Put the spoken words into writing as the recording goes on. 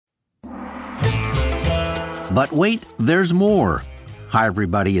But wait, there's more. Hi,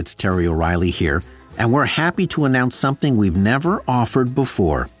 everybody. It's Terry O'Reilly here, and we're happy to announce something we've never offered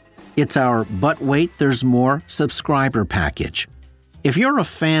before. It's our But Wait, There's More subscriber package. If you're a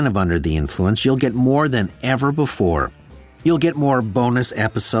fan of Under the Influence, you'll get more than ever before. You'll get more bonus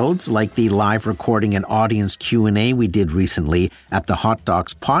episodes like the live recording and audience Q&A we did recently at the Hot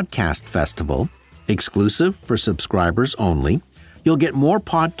Docs Podcast Festival, exclusive for subscribers only. You'll get more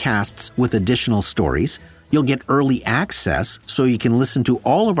podcasts with additional stories. You'll get early access so you can listen to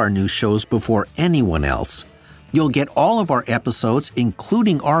all of our new shows before anyone else. You'll get all of our episodes,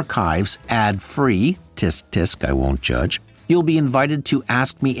 including archives, ad-free. Tisk, tisk, I won't judge. You'll be invited to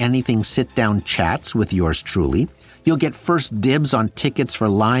Ask Me Anything sit-down chats with yours truly. You'll get first dibs on tickets for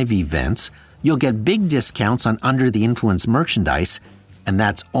live events. You'll get big discounts on Under the Influence merchandise. And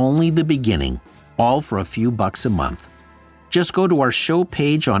that's only the beginning, all for a few bucks a month. Just go to our show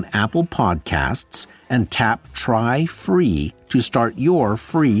page on Apple Podcasts and tap Try Free to start your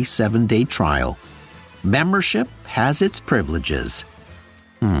free 7-day trial. Membership has its privileges.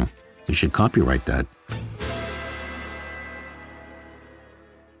 You should copyright that.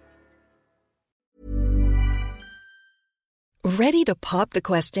 Ready to pop the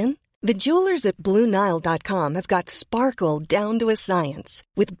question? The jewelers at BlueNile.com have got sparkle down to a science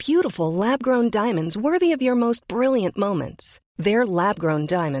with beautiful lab-grown diamonds worthy of your most brilliant moments. Their lab-grown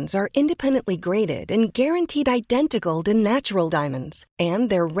diamonds are independently graded and guaranteed identical to natural diamonds, and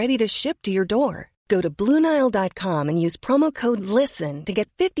they're ready to ship to your door. Go to BlueNile.com and use promo code LISTEN to get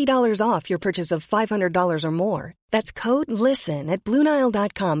 $50 off your purchase of $500 or more. That's code LISTEN at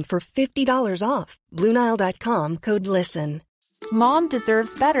BlueNile.com for $50 off. BlueNile.com, code LISTEN. Mom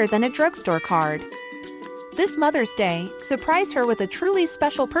deserves better than a drugstore card. This Mother's Day, surprise her with a truly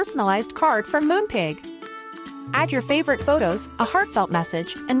special personalized card from Moonpig. Add your favorite photos, a heartfelt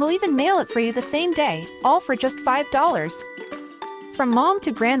message, and we'll even mail it for you the same day, all for just $5. From mom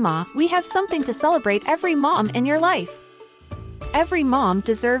to grandma, we have something to celebrate every mom in your life. Every mom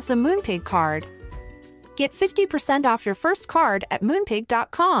deserves a Moonpig card. Get 50% off your first card at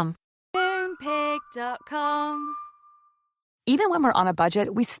Moonpig.com. Moonpig.com. Even when we're on a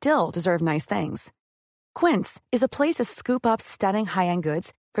budget, we still deserve nice things. Quince is a place to scoop up stunning high-end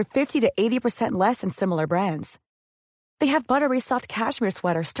goods for 50 to 80% less than similar brands. They have buttery soft cashmere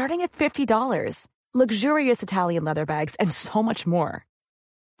sweaters starting at $50, luxurious Italian leather bags, and so much more.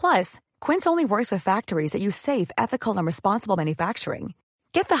 Plus, Quince only works with factories that use safe, ethical, and responsible manufacturing.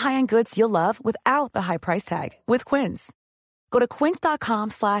 Get the high-end goods you'll love without the high price tag with Quince. Go to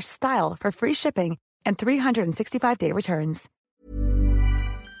quince.com/style for free shipping and 365-day returns.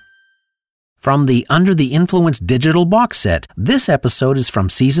 From the Under the Influence digital box set, this episode is from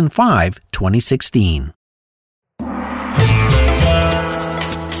Season 5, 2016. You're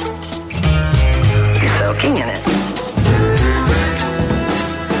soaking in it.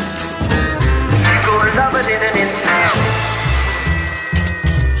 Scores of it in an instant.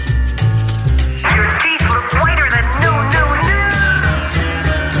 Your teeth look whiter than no.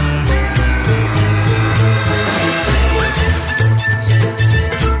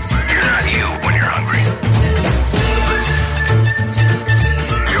 You're not you when you're hungry.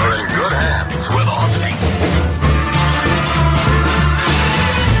 You're in good hands with Aussie.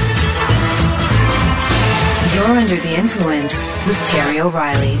 You're Under the Influence with Terry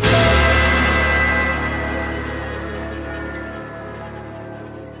O'Reilly.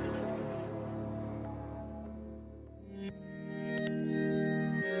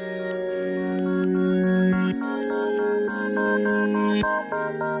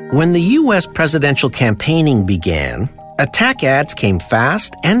 When the U.S. presidential campaigning began, attack ads came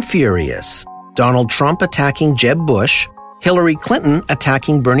fast and furious. Donald Trump attacking Jeb Bush, Hillary Clinton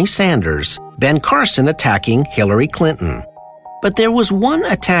attacking Bernie Sanders, Ben Carson attacking Hillary Clinton. But there was one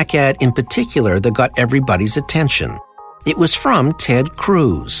attack ad in particular that got everybody's attention. It was from Ted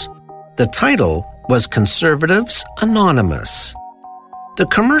Cruz. The title was Conservatives Anonymous. The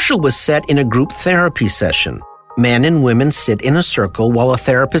commercial was set in a group therapy session. Men and women sit in a circle while a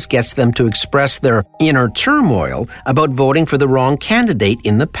therapist gets them to express their inner turmoil about voting for the wrong candidate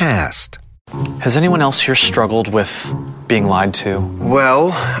in the past. Has anyone else here struggled with being lied to?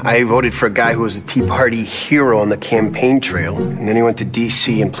 Well, I voted for a guy who was a Tea Party hero on the campaign trail, and then he went to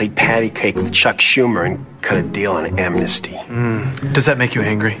D.C. and played patty cake with Chuck Schumer and cut a deal on amnesty. Does that make you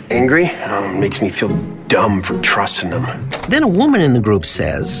angry? Angry? Makes me feel dumb for trusting him. Then a woman in the group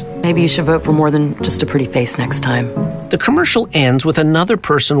says, maybe you should vote for more than just a pretty face next time. The commercial ends with another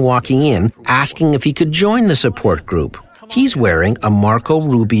person walking in, asking if he could join the support group. He's wearing a Marco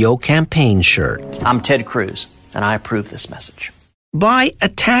Rubio campaign shirt. I'm Ted Cruz, and I approve this message. By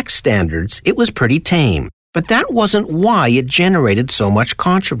attack standards, it was pretty tame, but that wasn't why it generated so much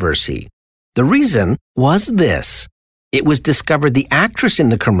controversy. The reason was this. It was discovered the actress in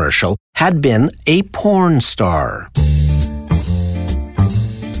the commercial had been a porn star.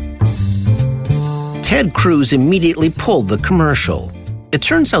 Ted Cruz immediately pulled the commercial. It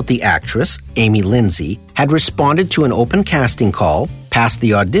turns out the actress, Amy Lindsay, had responded to an open casting call, passed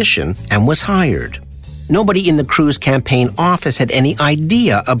the audition, and was hired. Nobody in the Cruz campaign office had any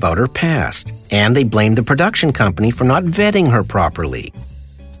idea about her past, and they blamed the production company for not vetting her properly.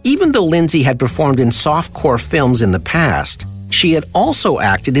 Even though Lindsay had performed in softcore films in the past, she had also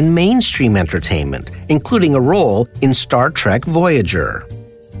acted in mainstream entertainment, including a role in Star Trek Voyager.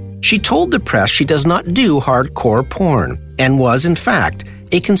 She told the press she does not do hardcore porn and was, in fact,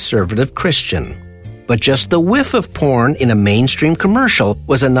 a conservative Christian. But just the whiff of porn in a mainstream commercial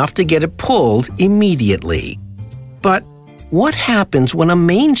was enough to get it pulled immediately. But what happens when a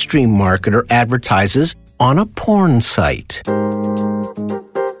mainstream marketer advertises on a porn site?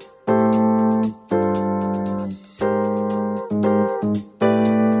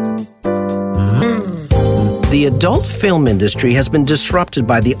 The adult film industry has been disrupted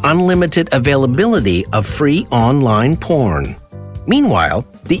by the unlimited availability of free online porn. Meanwhile,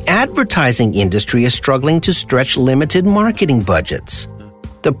 the advertising industry is struggling to stretch limited marketing budgets.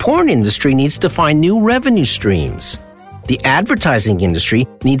 The porn industry needs to find new revenue streams. The advertising industry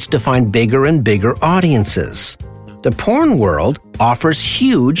needs to find bigger and bigger audiences. The porn world offers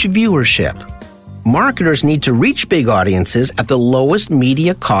huge viewership. Marketers need to reach big audiences at the lowest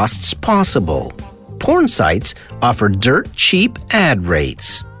media costs possible. Porn sites offer dirt cheap ad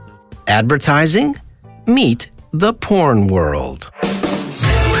rates. Advertising? Meet the porn world.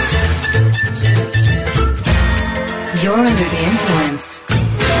 You're under the influence.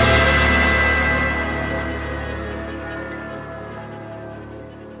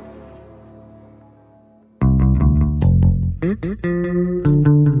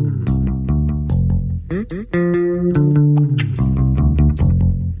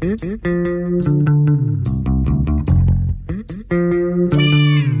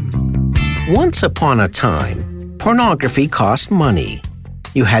 Once upon a time, pornography cost money.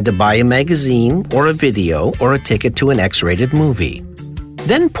 You had to buy a magazine or a video or a ticket to an X-rated movie.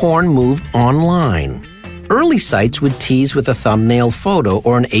 Then porn moved online. Early sites would tease with a thumbnail photo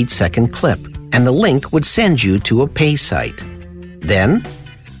or an 8-second clip, and the link would send you to a pay site. Then,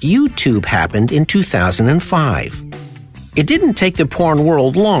 YouTube happened in 2005. It didn't take the porn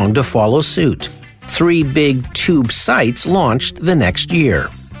world long to follow suit. 3 big tube sites launched the next year.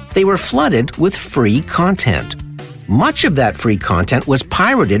 They were flooded with free content. Much of that free content was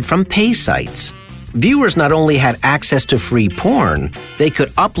pirated from pay sites. Viewers not only had access to free porn, they could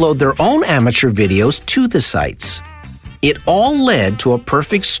upload their own amateur videos to the sites. It all led to a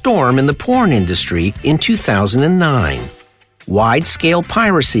perfect storm in the porn industry in 2009. Wide-scale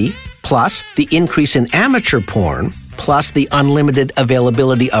piracy, plus the increase in amateur porn, plus the unlimited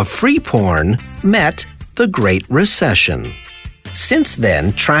availability of free porn, met the Great Recession. Since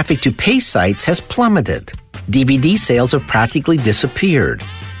then, traffic to pay sites has plummeted. DVD sales have practically disappeared.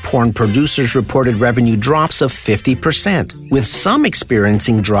 Porn producers reported revenue drops of 50%, with some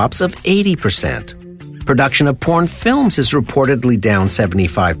experiencing drops of 80%. Production of porn films is reportedly down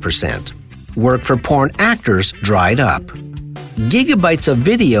 75%. Work for porn actors dried up. Gigabytes of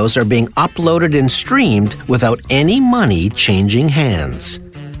videos are being uploaded and streamed without any money changing hands.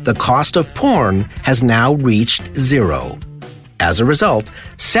 The cost of porn has now reached zero. As a result,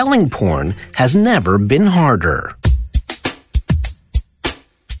 selling porn has never been harder.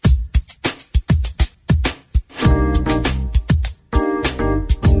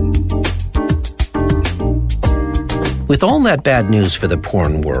 With all that bad news for the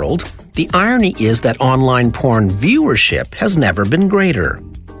porn world, the irony is that online porn viewership has never been greater.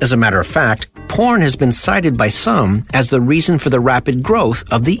 As a matter of fact, porn has been cited by some as the reason for the rapid growth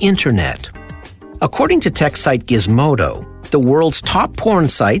of the internet. According to tech site Gizmodo, the world's top porn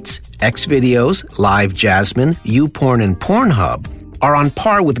sites, Xvideos, LiveJasmin, YouPorn, and Pornhub, are on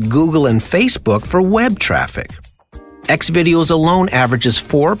par with Google and Facebook for web traffic. Xvideos alone averages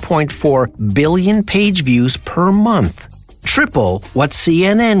 4.4 billion page views per month, triple what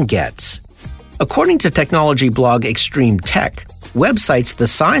CNN gets. According to technology blog Extreme Tech, websites the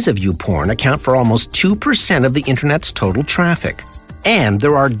size of YouPorn account for almost 2% of the internet's total traffic. And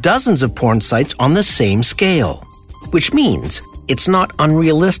there are dozens of porn sites on the same scale, which means it's not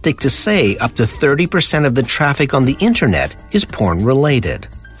unrealistic to say up to 30% of the traffic on the internet is porn-related.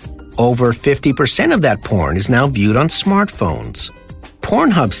 Over 50% of that porn is now viewed on smartphones.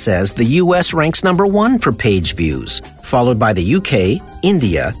 Pornhub says the US ranks number 1 for page views, followed by the UK,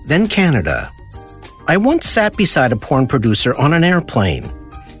 India, then Canada. I once sat beside a porn producer on an airplane.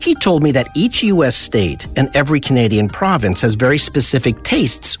 He told me that each US state and every Canadian province has very specific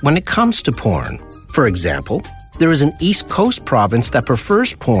tastes when it comes to porn. For example, there is an East Coast province that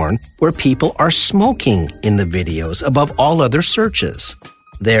prefers porn where people are smoking in the videos above all other searches.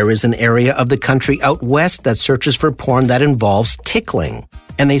 There is an area of the country out west that searches for porn that involves tickling,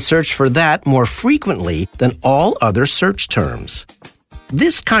 and they search for that more frequently than all other search terms.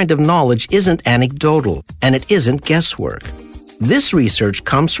 This kind of knowledge isn't anecdotal, and it isn't guesswork. This research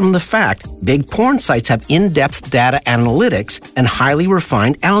comes from the fact big porn sites have in-depth data analytics and highly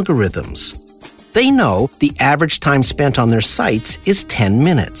refined algorithms. They know the average time spent on their sites is 10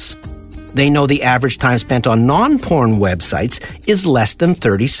 minutes. They know the average time spent on non-porn websites is less than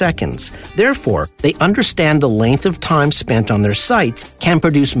 30 seconds. Therefore, they understand the length of time spent on their sites can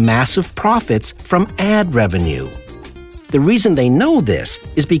produce massive profits from ad revenue. The reason they know this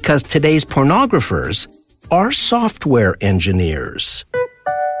is because today's pornographers are software engineers.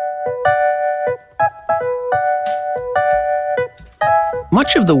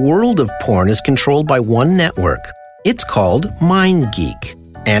 Much of the world of porn is controlled by one network. It's called MindGeek,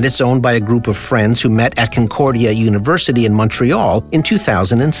 and it's owned by a group of friends who met at Concordia University in Montreal in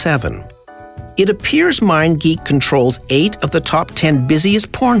 2007. It appears MindGeek controls 8 of the top 10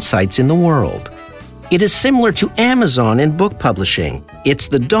 busiest porn sites in the world. It is similar to Amazon in book publishing. It's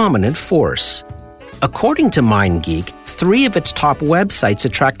the dominant force. According to MindGeek, 3 of its top websites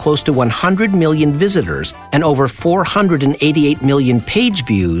attract close to 100 million visitors and over 488 million page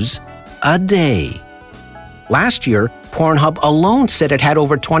views a day. Last year, Pornhub alone said it had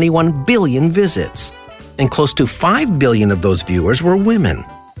over 21 billion visits, and close to 5 billion of those viewers were women.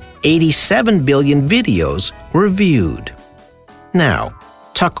 87 billion videos were viewed. Now,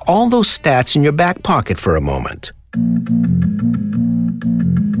 tuck all those stats in your back pocket for a moment.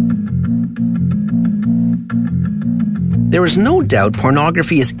 There is no doubt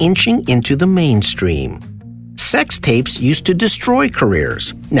pornography is inching into the mainstream. Sex tapes used to destroy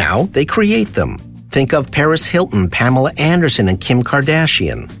careers. Now they create them. Think of Paris Hilton, Pamela Anderson, and Kim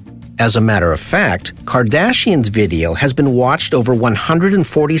Kardashian. As a matter of fact, Kardashian's video has been watched over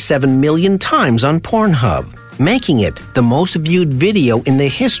 147 million times on Pornhub, making it the most viewed video in the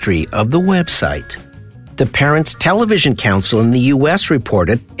history of the website. The Parents Television Council in the U.S.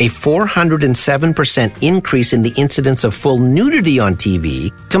 reported a 407% increase in the incidence of full nudity on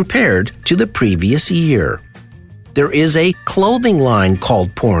TV compared to the previous year. There is a clothing line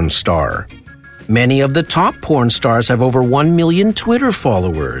called Porn Star. Many of the top porn stars have over 1 million Twitter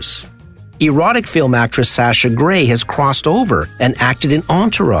followers. Erotic film actress Sasha Grey has crossed over and acted in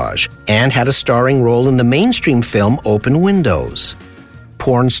Entourage and had a starring role in the mainstream film Open Windows.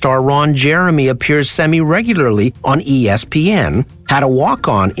 Porn star Ron Jeremy appears semi-regularly on ESPN, had a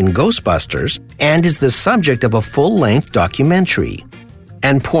walk-on in Ghostbusters, and is the subject of a full-length documentary.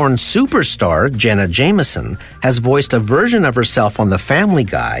 And porn superstar Jenna Jameson has voiced a version of herself on The Family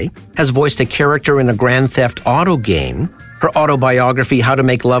Guy, has voiced a character in a Grand Theft Auto game. Her autobiography, How to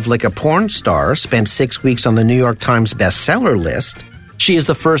Make Love Like a Porn Star, spent 6 weeks on the New York Times bestseller list. She is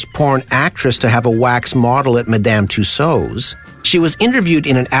the first porn actress to have a wax model at Madame Tussauds. She was interviewed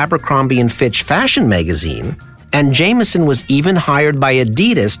in an Abercrombie & Fitch fashion magazine. And Jameson was even hired by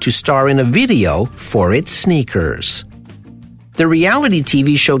Adidas to star in a video for its sneakers. The reality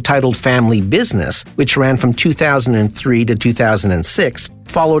TV show titled Family Business, which ran from 2003 to 2006,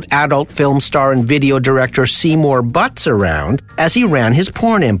 followed adult film star and video director Seymour Butts around as he ran his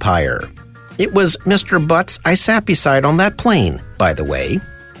porn empire. It was Mr. Butts I sat beside on that plane, by the way.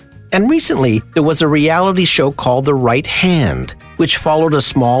 And recently, there was a reality show called The Right Hand, which followed a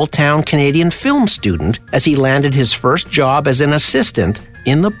small-town Canadian film student as he landed his first job as an assistant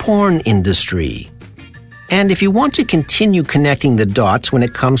in the porn industry. And if you want to continue connecting the dots when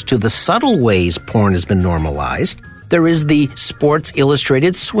it comes to the subtle ways porn has been normalized, there is the Sports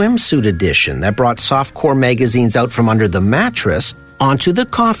Illustrated swimsuit edition that brought softcore magazines out from under the mattress onto the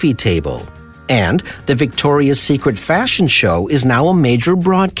coffee table. And the Victoria's Secret fashion show is now a major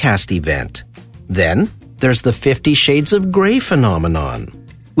broadcast event. Then, there's the 50 Shades of Grey phenomenon,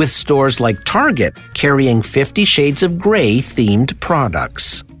 with stores like Target carrying 50 Shades of Grey themed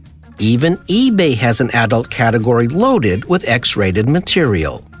products. Even eBay has an adult category loaded with X-rated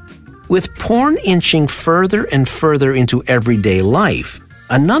material. With porn inching further and further into everyday life,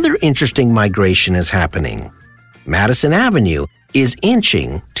 another interesting migration is happening. Madison Avenue is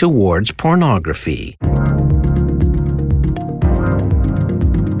inching towards pornography.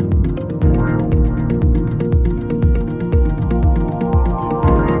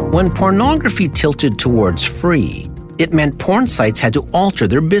 When pornography tilted towards free, it meant porn sites had to alter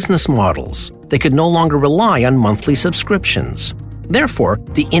their business models. They could no longer rely on monthly subscriptions. Therefore,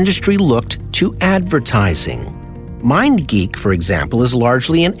 the industry looked to advertising. MindGeek, for example, is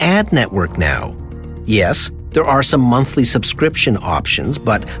largely an ad network now. Yes, there are some monthly subscription options,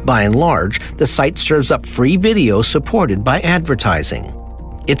 but by and large, the site serves up free videos supported by advertising.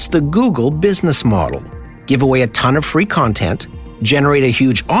 It's the Google business model. Give away a ton of free content, generate a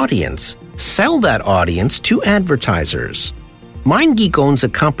huge audience, sell that audience to advertisers. MindGeek owns a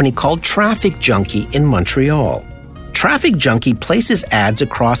company called Traffic Junkie in Montreal. Traffic Junkie places ads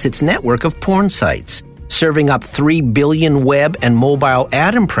across its network of porn sites, serving up 3 billion web and mobile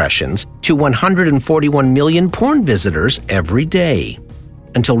ad impressions to 141 million porn visitors every day.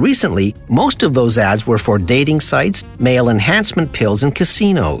 Until recently, most of those ads were for dating sites, male enhancement pills, and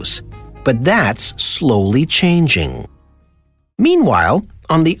casinos. But that's slowly changing. Meanwhile,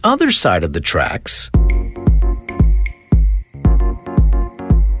 on the other side of the tracks,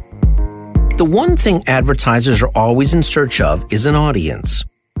 the one thing advertisers are always in search of is an audience.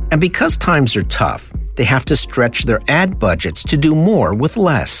 And because times are tough, they have to stretch their ad budgets to do more with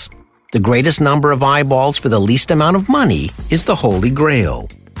less. The greatest number of eyeballs for the least amount of money is the holy grail.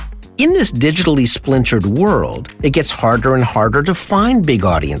 In this digitally splintered world, it gets harder and harder to find big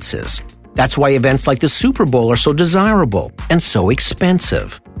audiences. That's why events like the Super Bowl are so desirable and so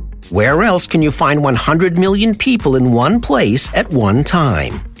expensive. Where else can you find 100 million people in one place at one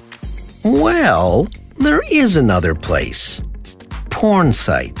time? Well, there is another place. Porn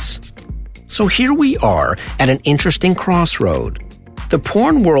sites. So here we are at an interesting crossroad. The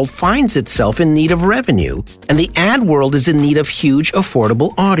porn world finds itself in need of revenue, and the ad world is in need of huge,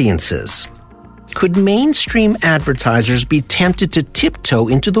 affordable audiences. Could mainstream advertisers be tempted to tiptoe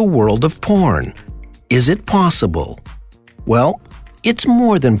into the world of porn? Is it possible? Well, it's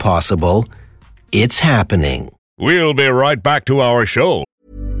more than possible. It's happening. We'll be right back to our show.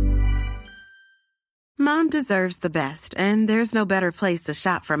 Mom deserves the best, and there's no better place to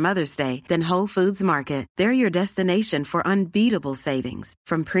shop for Mother's Day than Whole Foods Market. They're your destination for unbeatable savings,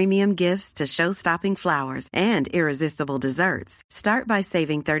 from premium gifts to show-stopping flowers and irresistible desserts. Start by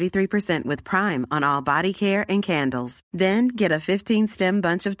saving 33% with Prime on all body care and candles. Then get a 15-stem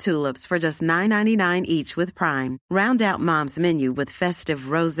bunch of tulips for just $9.99 each with Prime. Round out Mom's menu with festive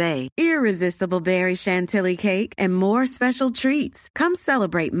rosé, irresistible berry chantilly cake, and more special treats. Come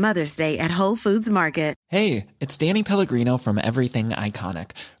celebrate Mother's Day at Whole Foods Market. Hey, it's Danny Pellegrino from Everything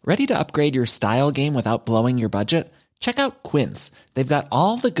Iconic. Ready to upgrade your style game without blowing your budget? Check out Quince. They've got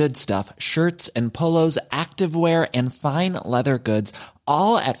all the good stuff, shirts and polos, activewear, and fine leather goods,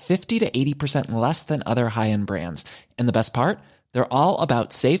 all at 50 to 80% less than other high-end brands. And the best part? They're all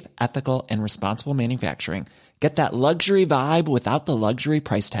about safe, ethical, and responsible manufacturing. Get that luxury vibe without the luxury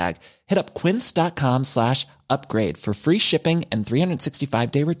price tag. Hit up quince.com/upgrade for free shipping and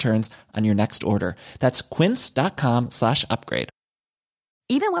 365-day returns on your next order. That's quince.com/upgrade.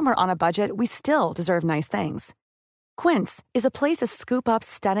 Even when we're on a budget, we still deserve nice things. Quince is a place to scoop up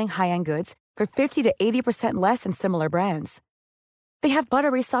stunning high-end goods for 50 to 80% less than similar brands. They have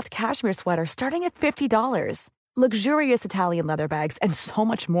buttery soft cashmere sweaters starting at $50, luxurious Italian leather bags, and so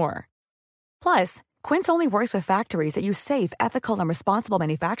much more. Plus, Quince only works with factories that use safe, ethical, and responsible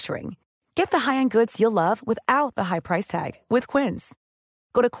manufacturing. Get the high-end goods you'll love without the high price tag with Quince.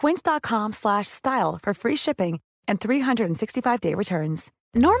 Go to quince.com/style for free shipping and 365-day returns.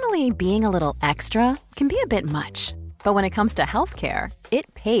 Normally, being a little extra can be a bit much, but when it comes to healthcare,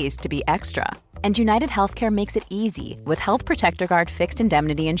 it pays to be extra. And United Healthcare makes it easy with Health Protector Guard fixed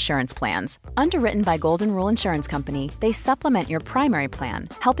indemnity insurance plans. Underwritten by Golden Rule Insurance Company, they supplement your primary plan,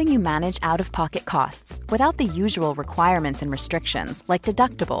 helping you manage out-of-pocket costs without the usual requirements and restrictions like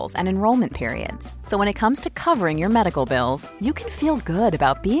deductibles and enrollment periods. So when it comes to covering your medical bills, you can feel good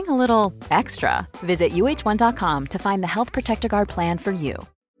about being a little extra. Visit uh1.com to find the Health Protector Guard plan for you.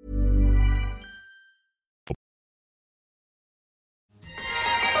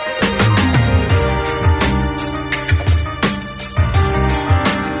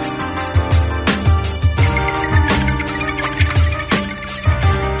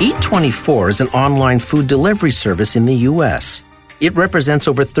 Eat24 is an online food delivery service in the U.S. It represents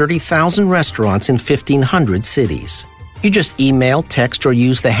over 30,000 restaurants in 1,500 cities. You just email, text, or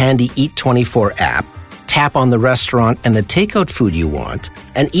use the handy Eat24 app, tap on the restaurant and the takeout food you want,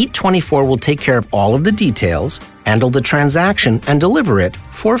 and Eat24 will take care of all of the details, handle the transaction, and deliver it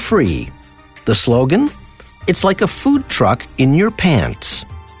for free. The slogan? It's like a food truck in your pants.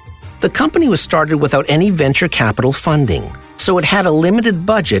 The company was started without any venture capital funding, so it had a limited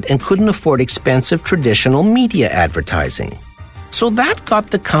budget and couldn't afford expensive traditional media advertising. So that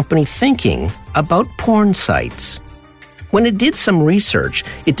got the company thinking about porn sites. When it did some research,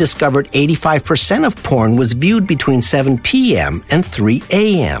 it discovered 85% of porn was viewed between 7 p.m. and 3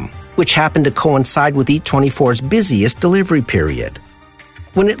 a.m., which happened to coincide with Eat24's busiest delivery period.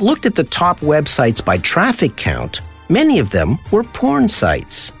 When it looked at the top websites by traffic count, many of them were porn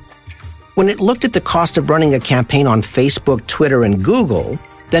sites. When it looked at the cost of running a campaign on Facebook, Twitter, and Google,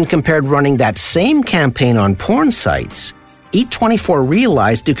 then compared running that same campaign on porn sites, Eat24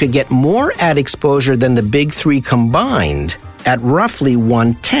 realized it could get more ad exposure than the big three combined at roughly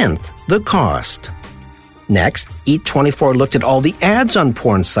 1/10 the cost. Next, Eat24 looked at all the ads on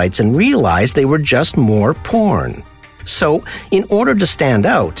porn sites and realized they were just more porn. So, in order to stand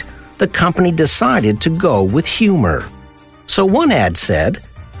out, the company decided to go with humor. So one ad said,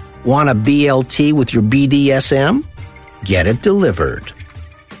 "Want a BLT with your BDSM? Get it delivered."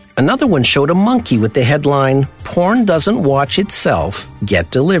 Another one showed a monkey with the headline, "Porn doesn't watch itself, get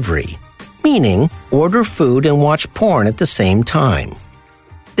delivery," meaning order food and watch porn at the same time.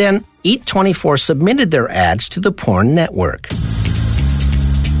 Then, Eat24 submitted their ads to the porn network.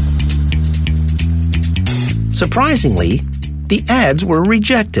 Surprisingly, the ads were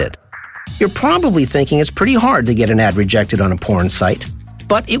rejected. You're probably thinking it's pretty hard to get an ad rejected on a porn site,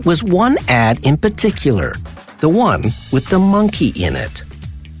 but it was one ad in particular, the one with the monkey in it.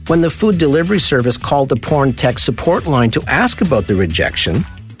 When the food delivery service called the porn tech support line to ask about the rejection,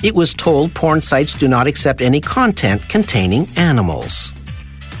 it was told porn sites do not accept any content containing animals.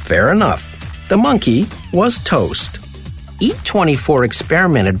 Fair enough. The monkey was toast. Eat24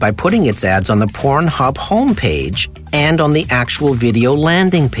 experimented by putting its ads on the Pornhub homepage and on the actual video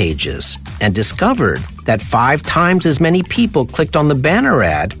landing pages, and discovered that 5 times as many people clicked on the banner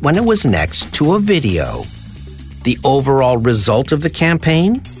ad when it was next to a video. The overall result of the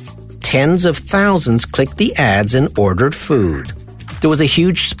campaign? Tens of thousands clicked the ads and ordered food. There was a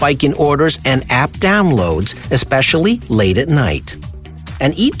huge spike in orders and app downloads, especially late at night.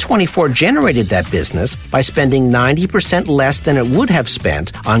 And Eat24 generated that business by spending 90% less than it would have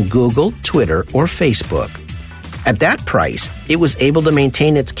spent on Google, Twitter, or Facebook. At that price, it was able to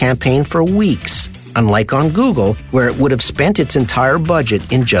maintain its campaign for weeks, unlike on Google, where it would have spent its entire budget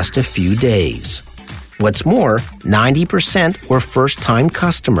in just a few days. What's more, 90% were first-time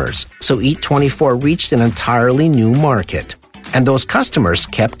customers, so Eat24 reached an entirely new market. And those customers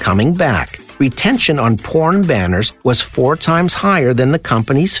kept coming back. Retention on porn banners was 4 times higher than the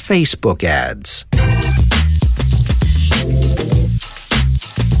company's Facebook ads.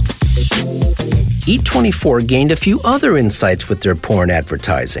 Eat24 gained a few other insights with their porn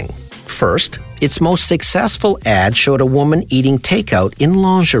advertising. First, its most successful ad showed a woman eating takeout in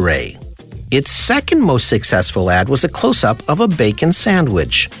lingerie. Its second most successful ad was a close-up of a bacon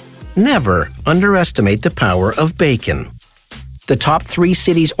sandwich. Never underestimate the power of bacon. The top 3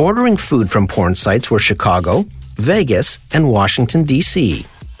 cities ordering food from porn sites were Chicago, Vegas, and Washington, D.C.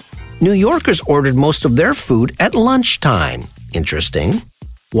 New Yorkers ordered most of their food at lunchtime. Interesting.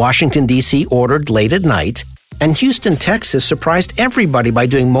 Washington, D.C. ordered late at night, and Houston, Texas surprised everybody by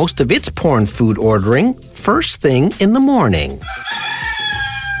doing most of its porn food ordering first thing in the morning.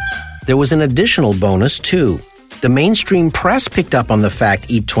 There was an additional bonus, too. The mainstream press picked up on the fact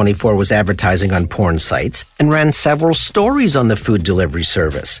Eat24 was advertising on porn sites and ran several stories on the food delivery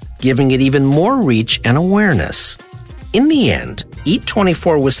service, giving it even more reach and awareness. In the end,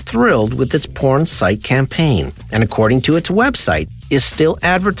 Eat24 was thrilled with its porn site campaign, and according to its website, is still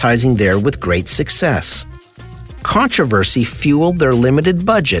advertising there with great success. Controversy fueled their limited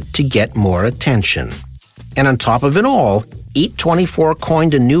budget to get more attention. And on top of it all, Eat24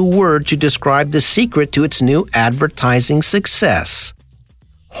 coined a new word to describe the secret to its new advertising success: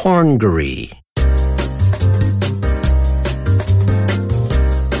 horngery.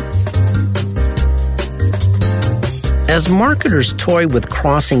 As marketers toy with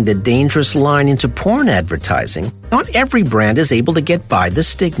crossing the dangerous line into porn advertising, not every brand is able to get by the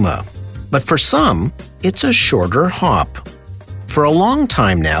stigma. But for some, it's a shorter hop. For a long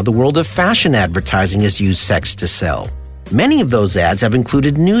time now, the world of fashion advertising has used sex to sell. Many of those ads have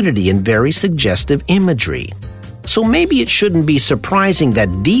included nudity and very suggestive imagery. So maybe it shouldn't be surprising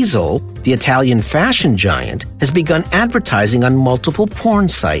that Diesel, the Italian fashion giant, has begun advertising on multiple porn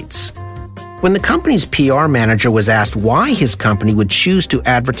sites. When the company's PR manager was asked why his company would choose to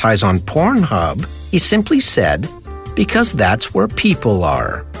advertise on Pornhub, he simply said, "Because that's where people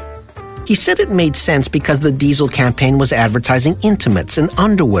are." He said it made sense because the Diesel campaign was advertising intimates and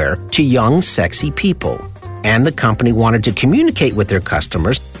underwear to young, sexy people. And the company wanted to communicate with their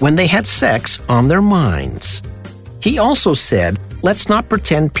customers when they had sex on their minds. He also said, let's not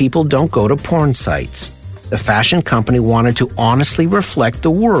pretend people don't go to porn sites. the fashion company wanted to honestly reflect the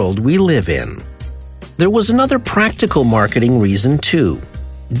world we live in. There was another practical marketing reason too.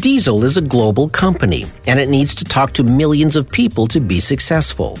 Diesel is a global company, and it needs to talk to millions of people to be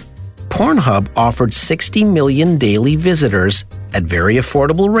successful. Pornhub offered 60 million daily visitors at very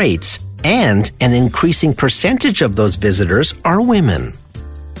affordable rates, and an increasing percentage of those visitors are women.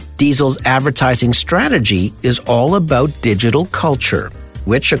 Diesel's advertising strategy is all about digital culture,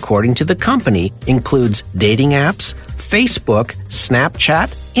 which, according to the company, includes dating apps, Facebook, Snapchat,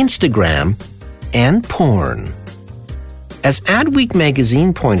 Instagram, and porn. As Adweek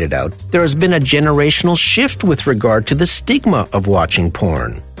magazine pointed out, there has been a generational shift with regard to the stigma of watching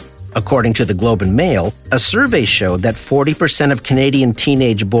porn. According to the Globe and Mail, a survey showed that 40% of Canadian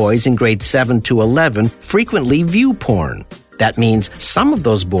teenage boys in grades 7 to 11 frequently view porn. That means some of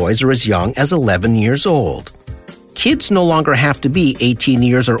those boys are as young as 11 years old. Kids no longer have to be 18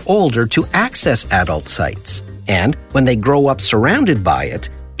 years or older to access adult sites, and when they grow up surrounded by it,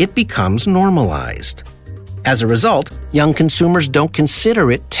 it becomes normalized. As a result, young consumers don't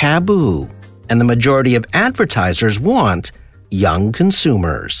consider it taboo, and the majority of advertisers want young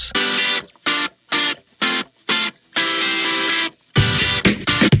consumers.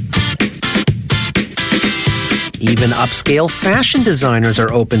 Even upscale fashion designers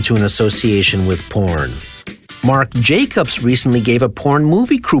are open to an association with porn. Marc Jacobs recently gave a porn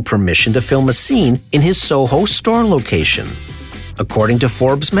movie crew permission to film a scene in his Soho store location. According to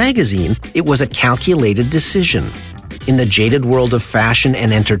Forbes magazine, it was a calculated decision. In the jaded world of fashion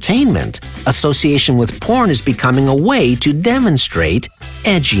and entertainment, association with porn is becoming a way to demonstrate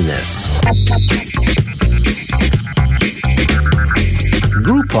edginess.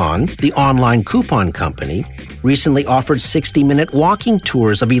 Groupon, the online coupon company, recently offered 60-minute walking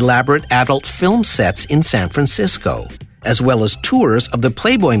tours of elaborate adult film sets in San Francisco, as well as tours of the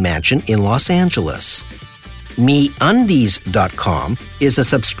Playboy Mansion in Los Angeles. MeUndies.com is a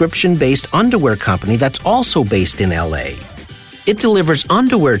subscription-based underwear company that's also based in LA. It delivers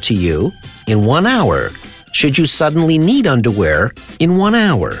underwear to you in 1 hour, should you suddenly need underwear in 1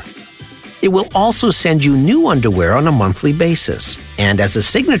 hour. It will also send you new underwear on a monthly basis, and as a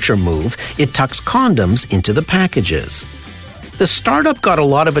signature move, it tucks condoms into the packages. The startup got a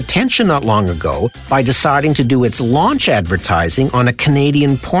lot of attention not long ago by deciding to do its launch advertising on a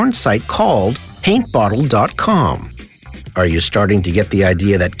Canadian porn site called paintbottle.com. Are you starting to get the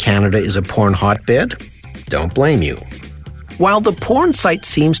idea that Canada is a porn hotbed? Don't blame you. While the porn site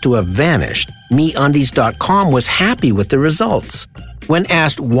seems to have vanished, MeUndies.com was happy with the results. When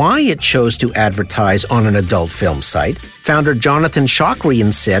asked why it chose to advertise on an adult film site, founder Jonathan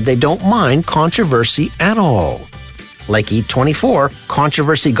Chokrian said they don't mind controversy at all. Like Eat24,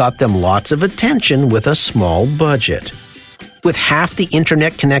 controversy got them lots of attention with a small budget. With half the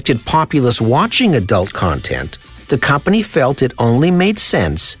internet-connected populace watching adult content, the company felt it only made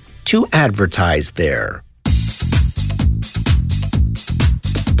sense to advertise there.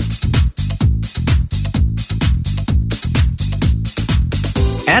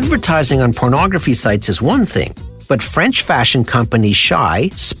 Advertising on pornography sites is one thing, but French fashion company Shai,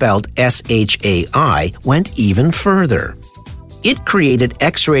 spelled S-H-A-I, went even further. It created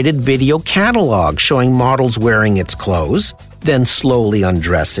X-rated video catalogs showing models wearing its clothes, then slowly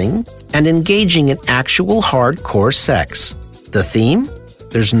undressing, and engaging in actual hardcore sex. The theme?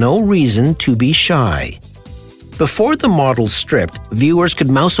 There's no reason to be shy. Before the models stripped, viewers could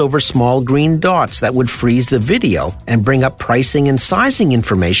mouse over small green dots that would freeze the video and bring up pricing and sizing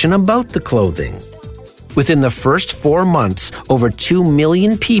information about the clothing. Within the first 4 months, over 2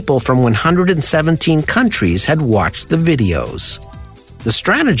 million people from 117 countries had watched the videos. The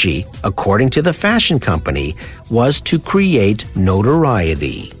strategy, according to the fashion company, was to create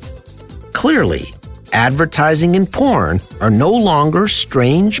notoriety. Clearly, advertising and porn are no longer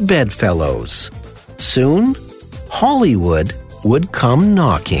strange bedfellows. Soon, Hollywood would come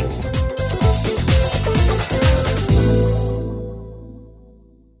knocking.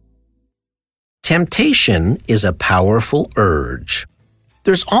 Temptation is a powerful urge.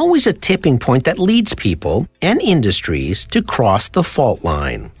 There's always a tipping point that leads people and industries to cross the fault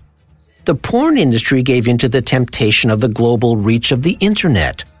line. The porn industry gave in to the temptation of the global reach of the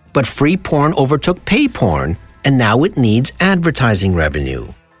internet, but free porn overtook pay porn, and now it needs advertising revenue.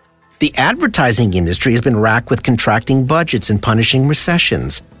 The advertising industry has been racked with contracting budgets and punishing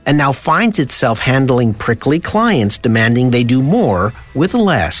recessions, and now finds itself handling prickly clients demanding they do more with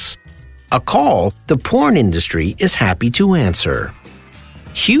less. A call the porn industry is happy to answer.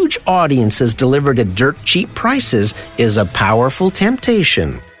 Huge audiences delivered at dirt-cheap prices is a powerful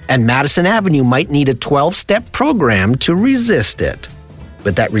temptation, and Madison Avenue might need a 12-step program to resist it.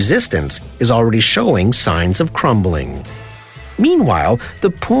 but that resistance is already showing signs of crumbling. Meanwhile, the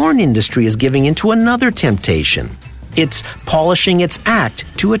porn industry is giving into another temptation. It's polishing its act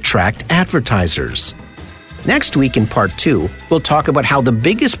to attract advertisers. Next week in Part 2, we'll talk about how the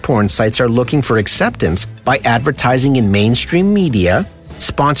biggest porn sites are looking for acceptance by advertising in mainstream media,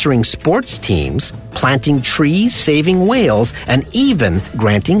 sponsoring sports teams, planting trees, saving whales, and even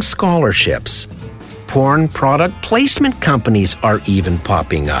granting scholarships. Porn product placement companies are even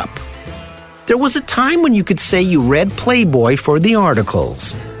popping up. There was a time when you could say you read Playboy for the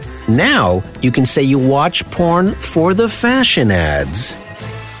articles. Now you can say you watch porn for the fashion ads.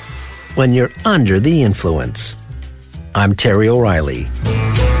 When you're under the influence. I'm Terry O'Reilly.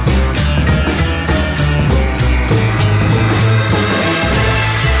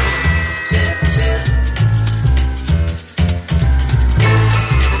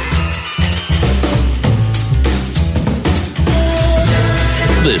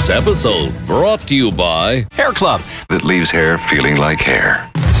 This episode brought to you by Hair Club. That leaves hair feeling like hair.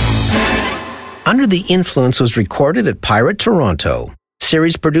 Under the Influence was recorded at Pirate Toronto.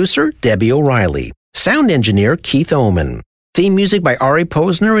 Series producer Debbie O'Reilly. Sound engineer Keith Oman. Theme music by Ari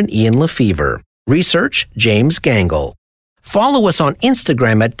Posner and Ian Lefevre. Research James Gangle. Follow us on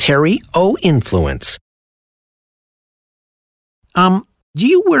Instagram at Terry O Influence. Do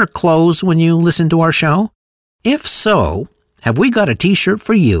you wear clothes when you listen to our show? If so, have we got a t-shirt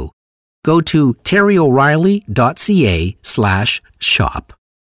for you? Go to terryoreilly.ca/shop.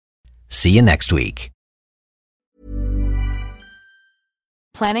 See you next week.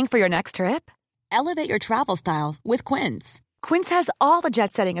 Planning for your next trip? Elevate your travel style with Quince. Quince has all the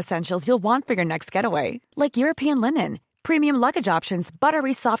jet-setting essentials you'll want for your next getaway, like European linen, premium luggage options,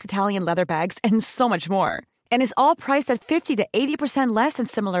 buttery soft Italian leather bags, and so much more. And is all priced at 50 to 80% less than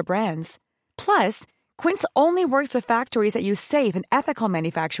similar brands. Plus, Quince only works with factories that use safe and ethical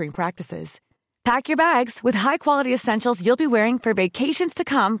manufacturing practices. Pack your bags with high-quality essentials you'll be wearing for vacations to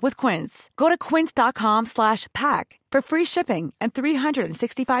come with Quince. Go to quince.com/pack for free shipping and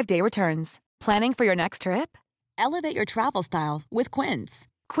 365-day returns. Planning for your next trip? Elevate your travel style with Quince.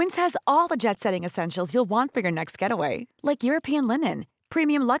 Quince has all the jet-setting essentials you'll want for your next getaway, like European linen,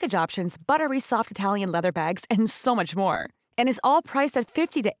 premium luggage options, buttery soft Italian leather bags, and so much more. And is all priced at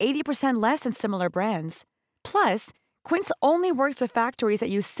 50 to 80% less than similar brands. Plus, Quince only works with factories that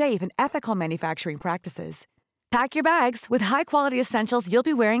use safe and ethical manufacturing practices. Pack your bags with high-quality essentials you'll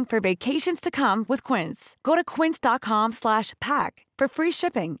be wearing for vacations to come with Quince. Go to quince.com/pack for free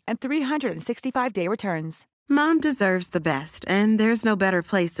shipping and 365-day returns. Mom deserves the best, and there's no better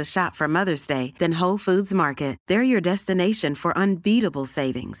place to shop for Mother's Day than Whole Foods Market. They're your destination for unbeatable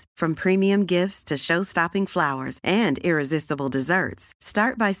savings, from premium gifts to show-stopping flowers and irresistible desserts.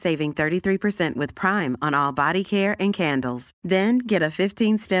 Start by saving 33% with Prime on all body care and candles. Then get a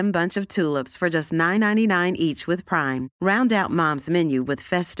 15-stem bunch of tulips for just $9.99 each with Prime. Round out Mom's menu with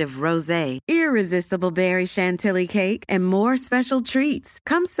festive rosé, irresistible berry chantilly cake, and more special treats.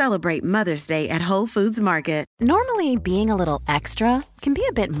 Come celebrate Mother's Day at Whole Foods Market. Normally, being a little extra can be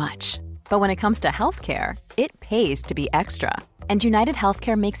a bit much, but when it comes to healthcare, it pays to be extra. And United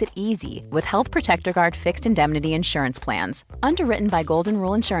Healthcare makes it easy with Health Protector Guard fixed indemnity insurance plans. Underwritten by Golden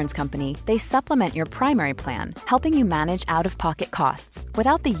Rule Insurance Company, they supplement your primary plan, helping you manage out-of-pocket costs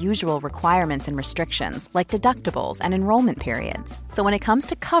without the usual requirements and restrictions like deductibles and enrollment periods. So when it comes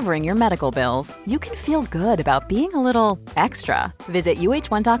to covering your medical bills, you can feel good about being a little extra. Visit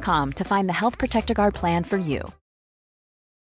uh1.com to find the Health Protector Guard plan for you.